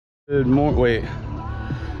Good morning. Wait.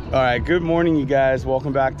 All right. Good morning, you guys.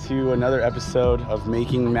 Welcome back to another episode of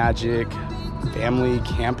Making Magic Family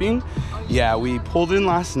Camping. Yeah, we pulled in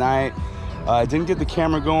last night. I didn't get the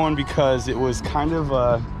camera going because it was kind of.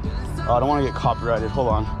 Oh, I don't want to get copyrighted. Hold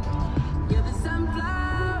on.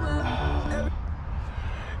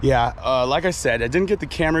 Yeah, like I said, I didn't get the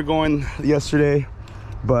camera going yesterday,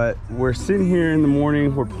 but we're sitting here in the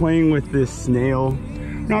morning. We're playing with this snail.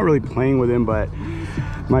 Not really playing with him, but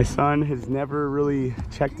my son has never really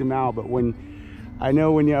checked him out. But when I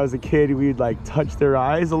was a kid, we'd like touch their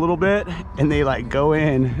eyes a little bit and they like go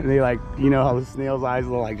in and they like, you know how the snail's eyes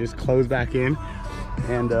will like just close back in.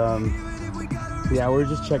 And yeah, we're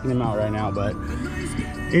just checking him out right now. But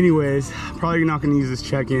anyways, probably not gonna use this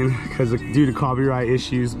check-in because due to copyright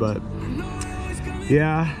issues. But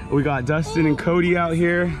yeah, we got Dustin and Cody out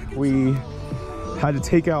here. We had to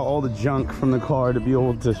take out all the junk from the car to be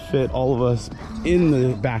able to fit all of us in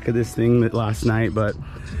the back of this thing last night. But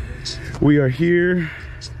we are here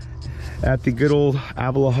at the good old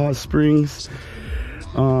AVILA Hot Springs.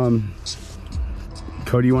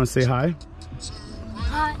 Cody, you want to say hi?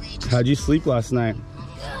 Hi. How'd you sleep last night?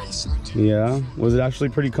 Yeah, was it actually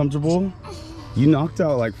pretty comfortable? You knocked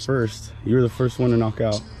out like first. You were the first one to knock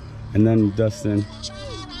out, and then Dustin.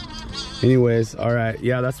 Anyways, all right,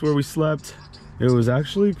 yeah, that's where we slept. It was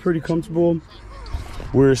actually pretty comfortable.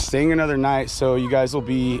 We're staying another night, so you guys will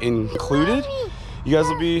be included. You guys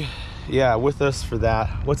will be, yeah, with us for that.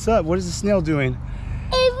 What's up? What is the snail doing?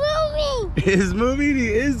 It's moving. He's moving. He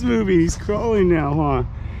is moving. He's crawling now, huh?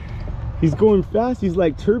 He's going fast. He's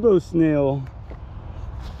like Turbo Snail.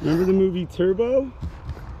 Remember the movie Turbo?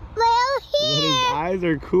 Well, But his eyes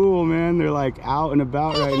are cool, man. They're like out and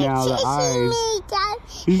about right now. The eyes. Me, Dad.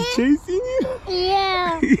 He's chasing you?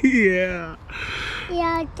 Yeah. Yeah.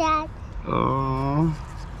 Yeah, Dad. Oh.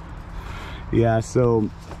 Yeah, so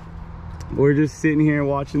we're just sitting here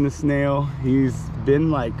watching the snail. He's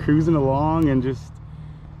been like cruising along and just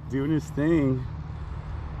doing his thing.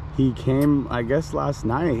 He came, I guess, last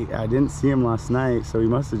night. I didn't see him last night, so he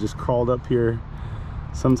must have just crawled up here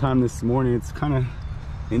sometime this morning. It's kind of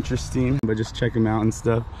interesting, but just check him out and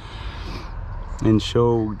stuff and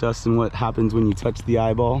show Dustin what happens when you touch the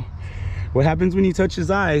eyeball. What happens when you touch his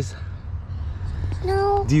eyes?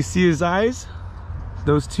 No. Do you see his eyes?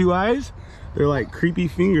 Those two eyes? They're like creepy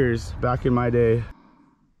fingers back in my day.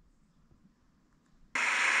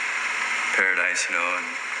 Paradise, you know, and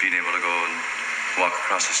being able to go and walk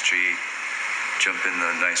across the street, jump in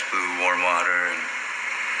the nice blue warm water and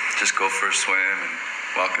just go for a swim and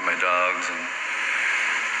walking my dogs and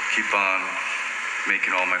keep on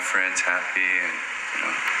making all my friends happy and, you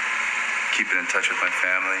know, keeping in touch with my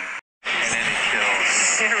family. And then it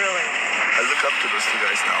kills. Yeah, really. I look up to those two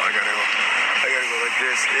guys now. I gotta go like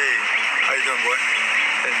this. Hey, how you doing, boy?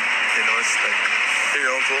 And, you know, it's like, hey,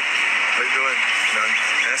 uncle, how you doing? You know,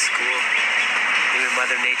 that's cool. Maybe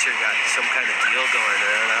Mother Nature got some kind of deal going,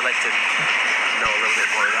 and I'd like to know a little bit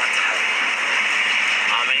more about that.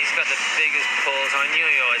 Man, he's got the biggest pulls on you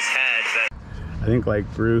he always had. But I think like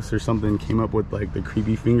Bruce or something came up with like the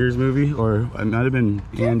Creepy Fingers movie, or it might have been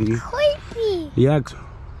Andy. Creepy. Yeah,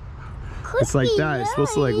 Creepy, it's like that. It's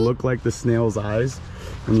supposed to like look like the snail's eyes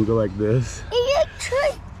when you go like this.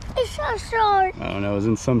 It's a shark. I don't know, it was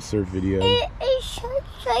in some surf video. It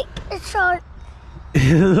looks like a shark.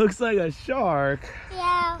 It looks like a shark.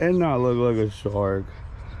 Yeah. And not look like a shark.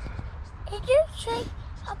 It looks like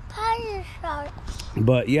a pirate shark.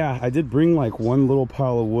 But yeah, I did bring like one little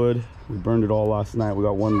pile of wood. We burned it all last night. We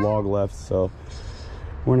got one log left, so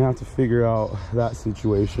we're gonna have to figure out that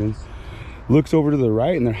situation. Looks over to the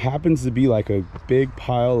right and there happens to be like a big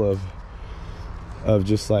pile of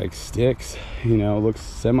just like sticks, you know. It looks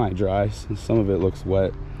semi-dry, some of it looks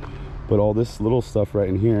wet, but all this little stuff right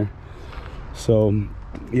in here. So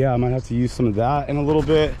yeah, I might have to use some of that in a little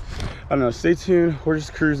bit. I don't know, stay tuned. We're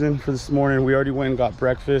just cruising for this morning. We already went and got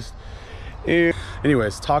breakfast. And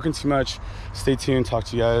anyways, talking too much. Stay tuned, talk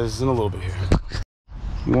to you guys in a little bit here.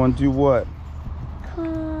 You want to do what?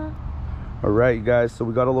 All right, you guys, so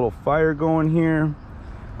we got a little fire going here.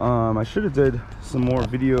 I should have did some more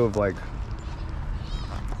video of like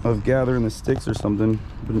gathering the sticks or something,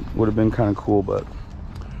 but it would have been kind of cool. But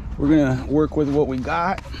we're gonna work with what we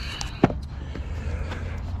got,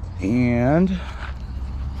 and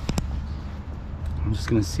I'm just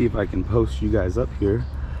gonna see if I can post you guys up here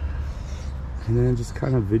and then just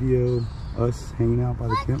kind of video us hanging out by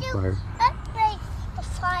the campfire. Let's make a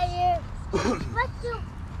fire. Let's do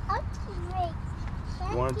upgrade.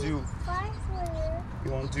 You want to do? Fire.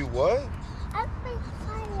 You want to do what? Upgrade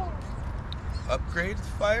fire. Upgrade the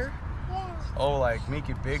fire? Yeah. Oh, like make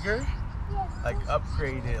it bigger? Yes. Like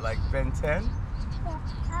upgrade it, like Ben 10?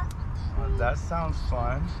 Well, that sounds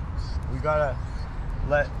fun. We gotta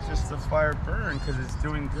let just the fire burn because it's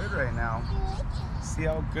doing good right now. See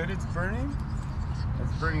how good it's burning?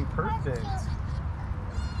 It's burning perfect.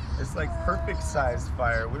 It's like perfect sized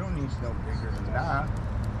fire. We don't need no bigger than that.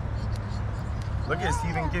 Look, it's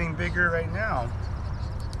even getting bigger right now.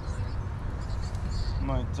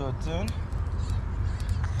 My daughter.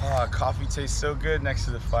 Oh, coffee tastes so good next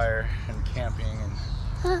to the fire and camping,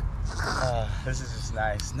 and this is just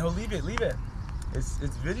nice. No, leave it, leave it. It's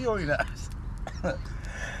videoing us.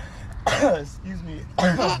 Excuse me.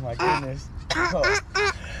 Oh my goodness. Oh.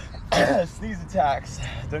 Sneeze attacks.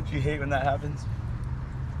 Don't you hate when that happens?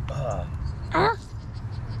 Hi,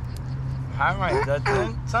 my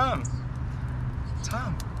daughter. Tom.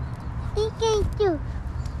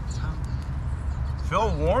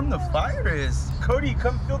 Feel warm the fire is. Cody,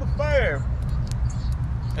 come feel the fire.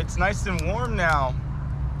 It's nice and warm now.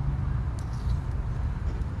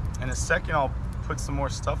 In a second, I'll put some more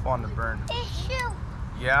stuff on to burn.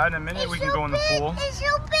 Yeah, in a minute we can go in the pool. It's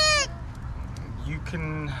so big. You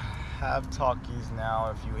can have Takis now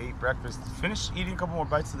if you ate breakfast. Finish eating a couple more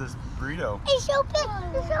bites of this burrito. It's so big.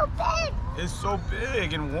 It's so big. It's so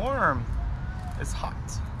big and warm. It's hot.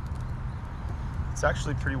 It's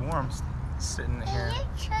actually pretty warm sitting here.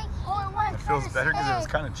 It feels better because it was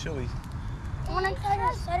kind of chilly.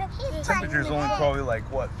 Temperature's only probably like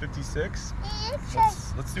what, 56?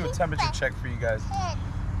 Let's do a temperature check for you guys,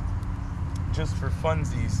 just for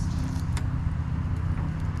funsies.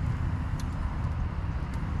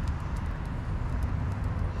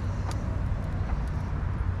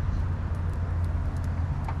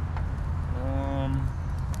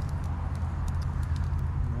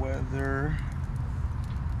 Weather.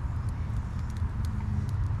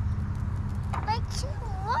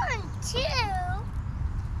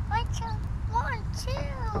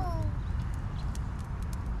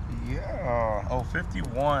 Yeah. Oh,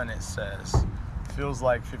 51 it says. Feels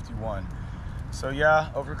like 51. So yeah,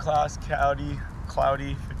 overcast, cloudy,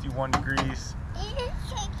 51 degrees.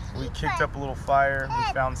 We kicked up a little fire.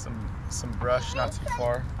 We found some brush not too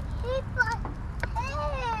far.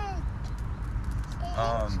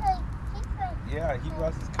 Yeah, heat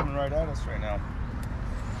blast is coming right at us right now.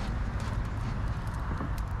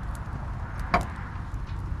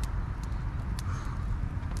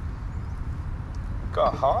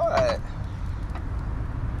 Got hot.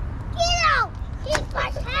 Get out! He's my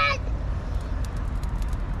head!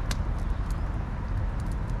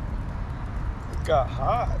 It got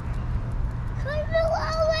hot. Come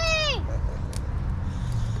away!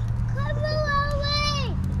 Come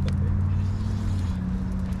away!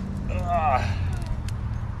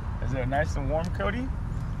 Is it nice and warm, Cody?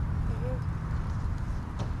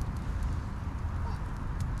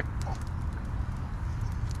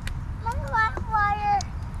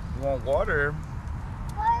 You want water?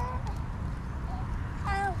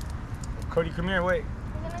 Cody, come here, wait.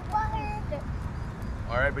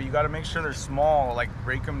 Alright, but you gotta make sure they're small, like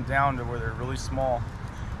break them down to where they're really small,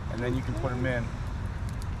 and then you can put them in.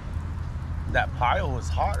 That pile is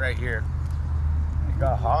hot right here. It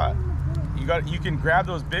got hot. You can grab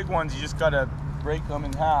those big ones, you just gotta break them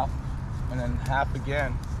in half, and then half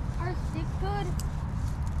again. Are stick good?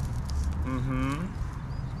 Mm-hmm.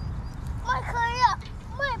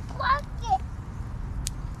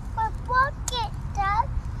 My pocket, Dad.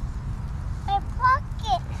 My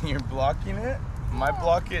pocket. You're blocking it? Might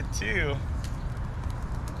block it too.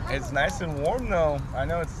 It's nice and warm though. I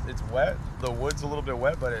know it's wet. The wood's a little bit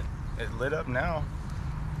wet, but it lit up now.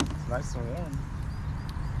 It's nice and warm.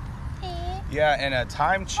 Yeah, and a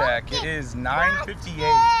time check. It is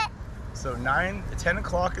 9:58. So 10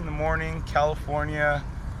 o'clock in the morning, California.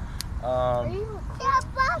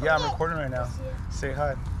 Yeah, I'm recording right now. Say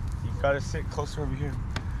hi. You gotta sit closer over here.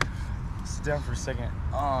 Sit down for a second.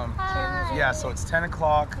 Yeah, so it's 10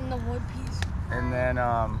 o'clock. In the wood piece. And then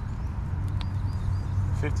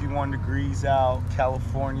 51 degrees out,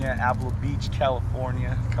 California, Avila Beach,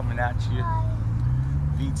 California, coming at you.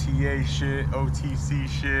 VTA shit, OTC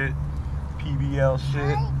shit, PBL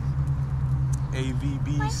shit,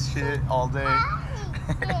 AVB shit all day.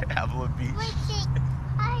 Avila Beach.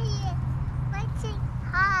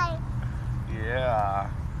 Hi. Yeah.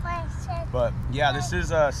 But yeah, this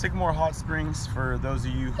is Sycamore Hot Springs for those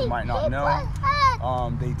of you who might not know.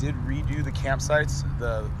 They did redo the campsites.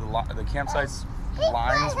 The campsites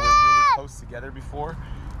lines were really close together before.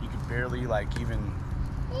 You could barely like even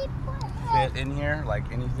fit in here, like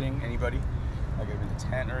anybody, like even a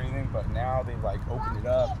tent or anything. But now they've like opened it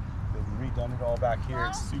up. They've redone it all back here.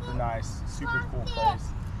 It's super nice, super cool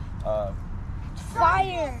place.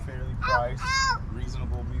 Fire. fairly priced,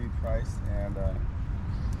 reasonably priced, and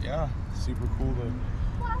yeah, super cool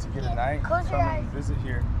to get a night, come and visit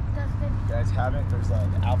here. If you guys haven't, there's the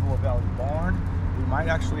AVILA Valley Barn. We might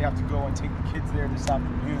actually have to go and take the kids there this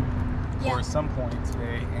afternoon or at some point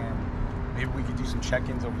today, and maybe we could do some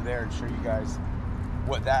check-ins over there and show you guys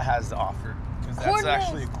what that has to offer. Because that's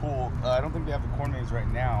actually a cool, I don't think they have the corn maze right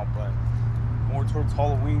now, but more towards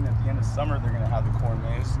Halloween at the end of summer, they're going to have the corn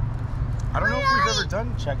maze. I don't know if we've ever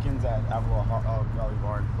done check-ins at AVILA Valley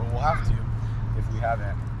Barn, but we'll have to if we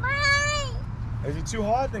haven't. If it's too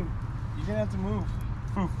hot, then you're going to have to move.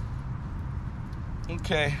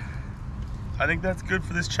 Okay. I think that's good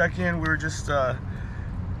for this check-in. We were just,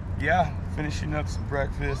 yeah, finishing up some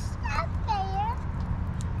breakfast.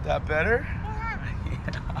 That better?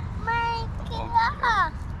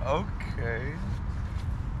 Okay.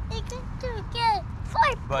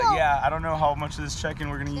 But yeah, I don't know how much of this check-in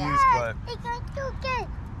we're gonna use, but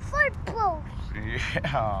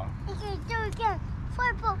yeah.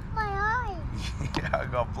 Yeah, I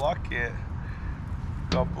gotta block it.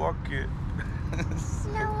 Gotta block it.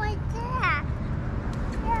 No, like that.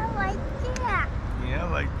 Yeah, like that. Yeah,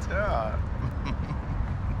 like that.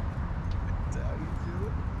 That's how you do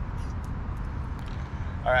it.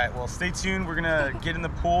 All right, well, stay tuned. We're gonna get in the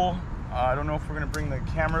pool. I don't know if we're gonna bring the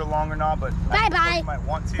camera along or not, but Bye-bye. we might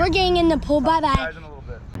want to. We're getting in the pool. Bye-bye. Guys in a little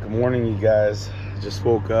bit. Good morning, you guys. Just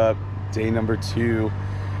woke up. Day number 2.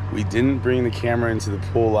 We didn't bring the camera into the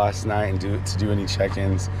pool last night and to do any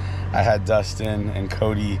check-ins. I had Dustin and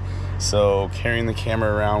Cody, so carrying the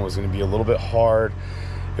camera around was going to be a little bit hard.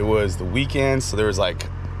 It was the weekend, so there was like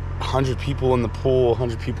 100 people in the pool,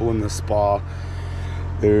 100 people in the spa.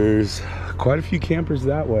 There's quite a few campers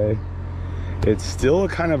that way. It's still a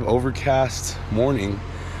kind of overcast morning.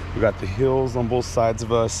 We got the hills on both sides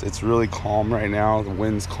of us. It's really calm right now. The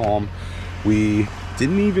wind's calm. We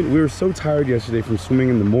were so tired yesterday from swimming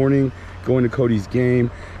in the morning, going to Cody's game,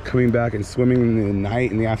 coming back and swimming in the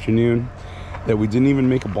night, in the afternoon, that we didn't even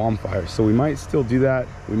make a bonfire. So we might still do that.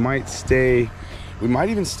 We might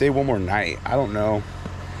even stay one more night. I don't know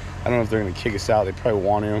if they're gonna kick us out. They probably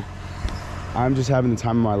want to. I'm just having the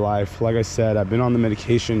time of my life. Like I said, I've been on the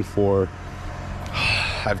medication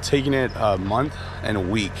I've taken it a month and a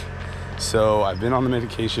week. So I've been on the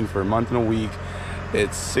medication for a month and a week.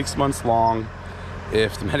 It's 6 months long.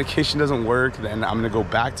 If the medication doesn't work, then I'm gonna go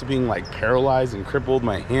back to being like paralyzed and crippled.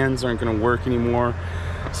 My hands aren't gonna work anymore.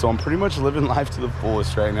 So I'm pretty much living life to the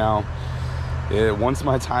fullest right now. Once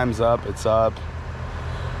my time's up, it's up.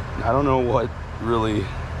 I don't know what really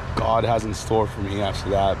God has in store for me after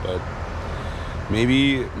that, but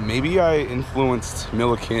maybe I influenced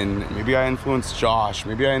Milliken, maybe I influenced Josh,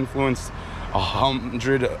 maybe I influenced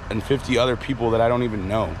 150 other people that I don't even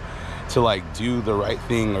know to like do the right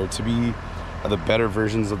thing or to be the better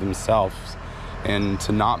versions of themselves and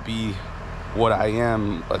to not be what I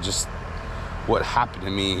am, just what happened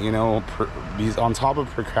to me, you know, on top of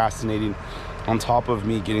procrastinating, on top of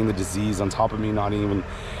me getting the disease, on top of me not even,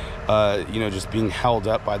 you know, just being held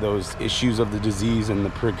up by those issues of the disease and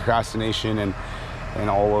the procrastination and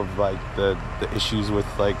all of like the issues with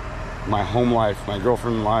like my home life, my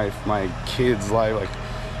girlfriend life, my kids life, like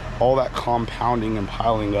all that compounding and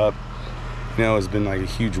piling up, you know, has been like a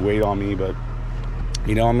huge weight on me. But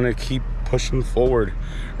you know, I'm gonna keep pushing forward.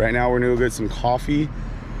 Right now we're gonna go get some coffee,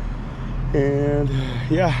 and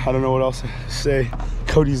yeah, I don't know what else to say.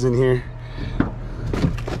 Cody's in here.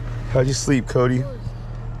 How'd you sleep, Cody?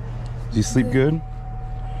 Did you sleep good?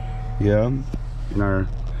 Yeah, in our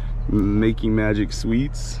Making Magic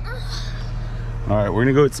Sweets. All right, we're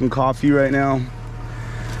gonna go get some coffee right now.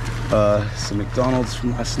 Some McDonald's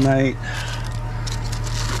from last night.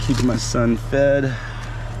 Keeping my son fed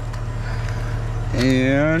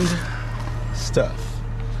and stuff.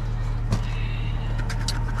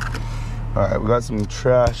 All right, we got some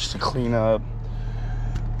trash to clean up,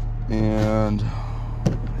 and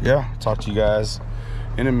yeah, talk to you guys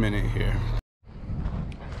in a minute here.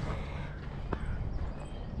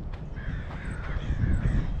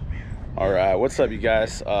 All right, what's up, you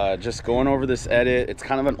guys? Just going over this edit. It's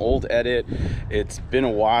kind of an old edit. It's been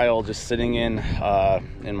a while just sitting in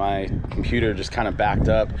my computer, just kind of backed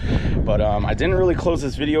up. But I didn't really close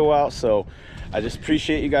this video out, so I just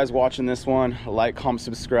appreciate you guys watching this one. Like, comment,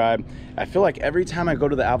 subscribe. I feel like every time I go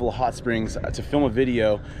to the AVILA Hot Springs to film a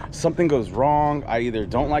video, something goes wrong. I either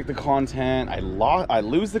don't like the content, I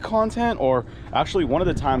lose the content, or actually one of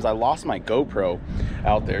the times I lost my GoPro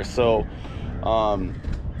out there. So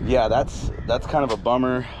yeah, that's kind of a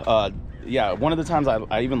bummer. Yeah, one of the times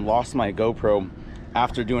I even lost my GoPro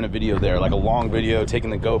after doing a video there, like a long video, taking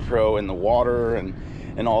the GoPro in the water, and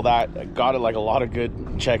and all that. I got it like a lot of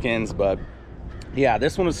good check-ins, but yeah,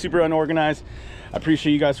 this one was super unorganized. I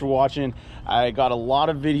appreciate you guys for watching. I got a lot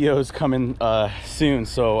of videos coming soon,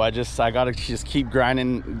 so I gotta just keep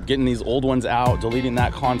grinding, getting these old ones out, deleting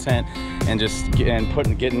that content, and just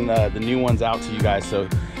getting the new ones out to you guys. So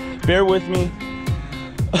bear with me.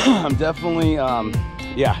 I'm definitely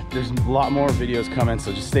yeah, there's a lot more videos coming,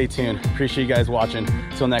 so just stay tuned. Appreciate you guys watching.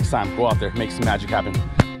 Until next time, go out there, make some magic happen.